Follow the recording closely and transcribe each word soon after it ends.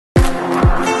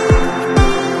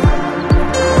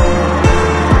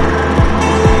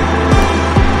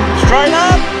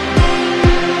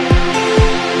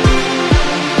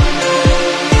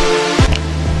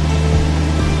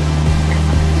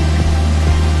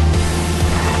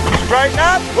Straighten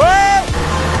up. Whoa!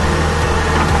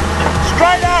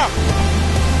 Straight up.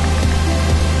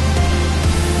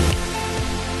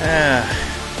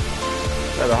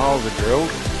 So the holes are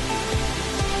drilled.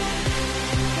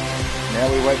 Now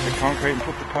we wait for concrete and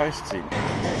put the posts in.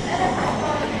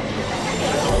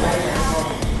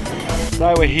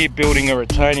 So we're here building a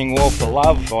retaining wall for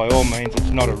love. By all means, it's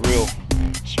not a real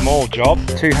small job.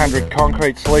 200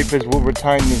 concrete sleepers will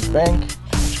retain this bank.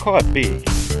 It's quite big.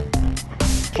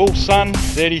 Full sun,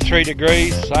 33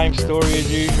 degrees, same story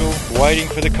as usual. Waiting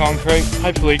for the concrete.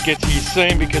 Hopefully it gets here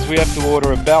soon because we have to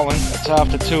order a ballon. It's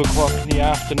after 2 o'clock in the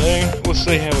afternoon. We'll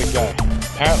see how we go.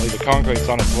 Apparently the concrete's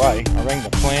on its way. I rang the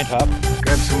plant up.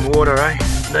 Grab some water, eh?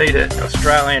 Need it.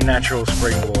 Australian natural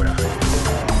spring water.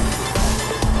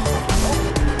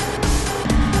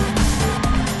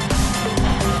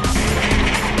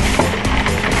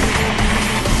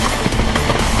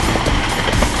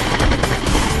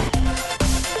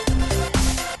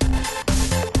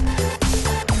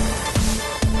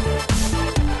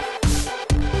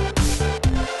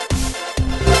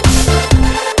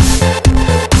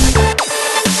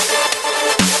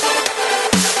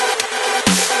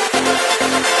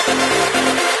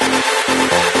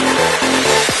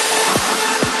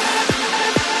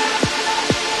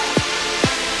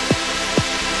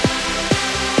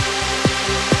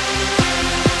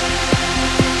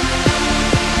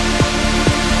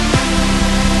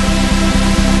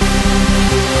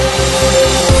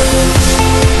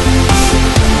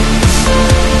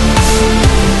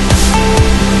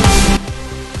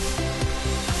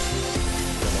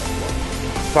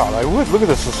 Oh, they would. Look at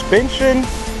the suspension.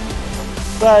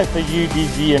 So for you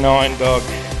Dizzy and Iron Dog,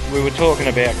 we were talking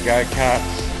about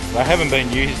go-karts. They haven't been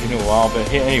used in a while,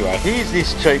 but anyway, here's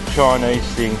this cheap Chinese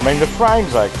thing. I mean, the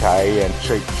frame's okay and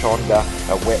cheap Chonda,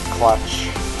 a wet clutch.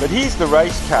 But here's the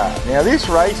race car. Now this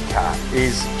race car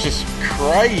is just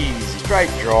crazy. Straight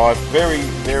drive, very,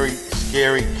 very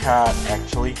scary kart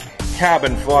actually.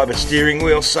 Carbon fibre steering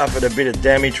wheel suffered a bit of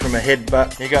damage from a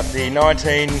headbutt. You got the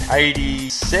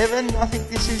 1987, I think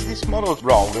this model.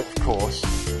 Rolled it, of course.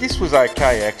 This was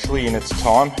okay actually in its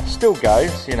time. Still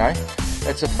goes, you know.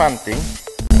 It's a fun thing.